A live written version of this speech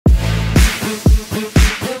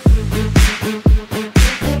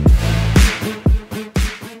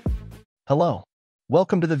Hello.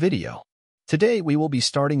 Welcome to the video. Today we will be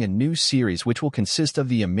starting a new series which will consist of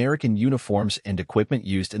the American uniforms and equipment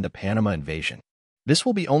used in the Panama invasion. This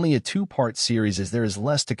will be only a two-part series as there is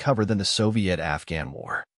less to cover than the Soviet-Afghan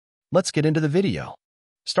War. Let's get into the video.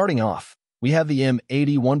 Starting off, we have the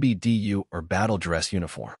M81 BDU or battle dress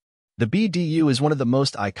uniform. The BDU is one of the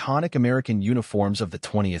most iconic American uniforms of the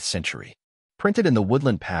 20th century. Printed in the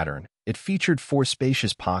woodland pattern, it featured 4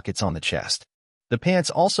 spacious pockets on the chest. The pants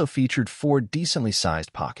also featured 4 decently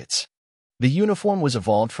sized pockets. The uniform was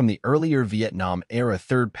evolved from the earlier Vietnam-era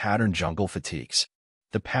third pattern jungle fatigues.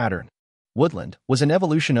 The pattern, woodland, was an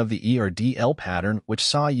evolution of the ERDL pattern which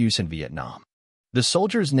saw use in Vietnam. The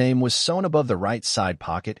soldier's name was sewn above the right side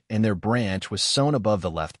pocket and their branch was sewn above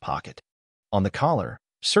the left pocket. On the collar,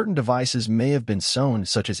 certain devices may have been sewn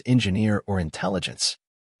such as engineer or intelligence.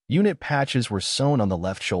 Unit patches were sewn on the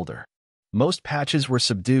left shoulder. Most patches were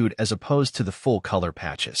subdued as opposed to the full-color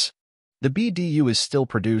patches. The BDU is still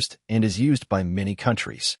produced and is used by many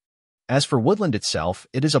countries. As for woodland itself,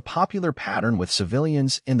 it is a popular pattern with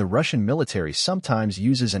civilians and the Russian military sometimes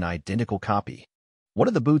uses an identical copy. One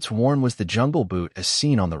of the boots worn was the jungle boot as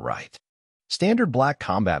seen on the right. Standard black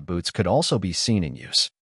combat boots could also be seen in use.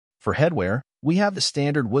 For headwear, we have the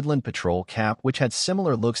standard woodland patrol cap which had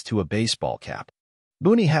similar looks to a baseball cap.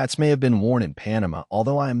 Boonie hats may have been worn in Panama,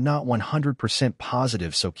 although I am not 100%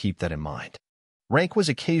 positive, so keep that in mind. Rank was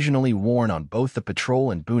occasionally worn on both the patrol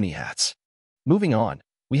and boonie hats. Moving on,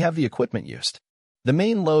 we have the equipment used. The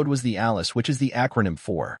main load was the ALICE, which is the acronym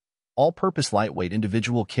for All-Purpose Lightweight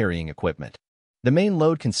Individual Carrying Equipment. The main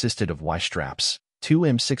load consisted of Y straps, 2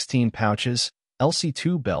 M16 pouches,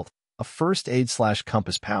 LC2 belt, a first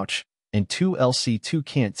aid/compass pouch, and 2 LC2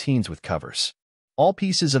 canteens with covers. All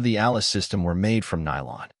pieces of the ALICE system were made from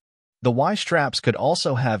nylon. The Y straps could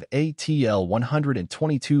also have a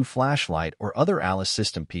TL-122 flashlight or other ALICE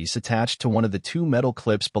system piece attached to one of the 2 metal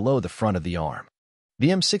clips below the front of the arm. The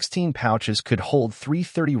M16 pouches could hold 3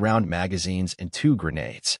 30-round magazines and 2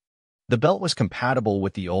 grenades. The belt was compatible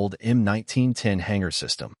with the old M1910 hanger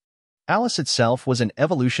system. ALICE itself was an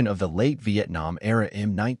evolution of the late Vietnam-era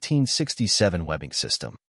M1967 webbing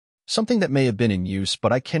system. Something that may have been in use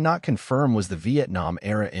but I cannot confirm was the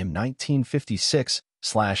Vietnam-era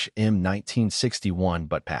M1956/M1961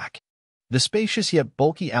 butt pack. The spacious yet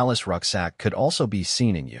bulky ALICE rucksack could also be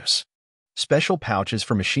seen in use. Special pouches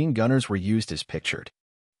for machine gunners were used as pictured.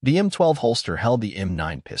 The M12 holster held the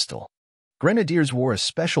M9 pistol. Grenadiers wore a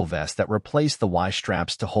special vest that replaced the Y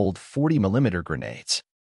straps to hold 40mm grenades.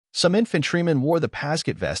 Some infantrymen wore the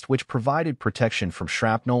Pasket vest which provided protection from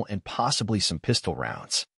shrapnel and possibly some pistol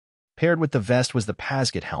rounds. Paired with the vest was the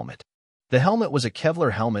Pasket helmet. The helmet was a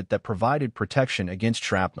Kevlar helmet that provided protection against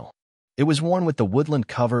shrapnel. It was worn with the woodland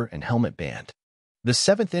cover and helmet band. The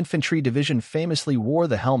 7th Infantry Division famously wore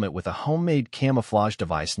the helmet with a homemade camouflage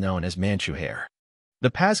device known as Manchu hair. The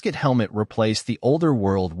Pasket helmet replaced the older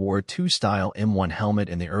World War II style M1 helmet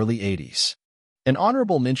in the early 80s. An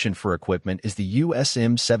honorable mention for equipment is the US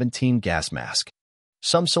M17 gas mask.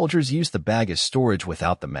 Some soldiers used the bag as storage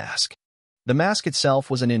without the mask. The mask itself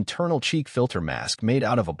was an internal cheek filter mask made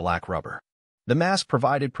out of a black rubber. The mask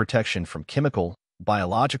provided protection from chemical,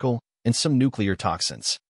 biological, and some nuclear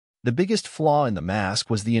toxins. The biggest flaw in the mask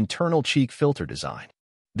was the internal cheek filter design.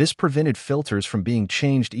 This prevented filters from being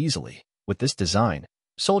changed easily. With this design,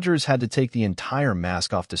 soldiers had to take the entire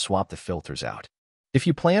mask off to swap the filters out. If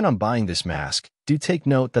you plan on buying this mask, do take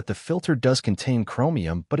note that the filter does contain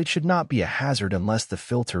chromium, but it should not be a hazard unless the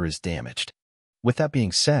filter is damaged. With that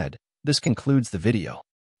being said, this concludes the video.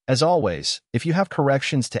 As always, if you have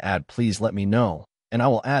corrections to add, please let me know, and I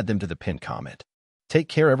will add them to the pinned comment. Take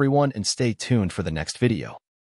care everyone and stay tuned for the next video.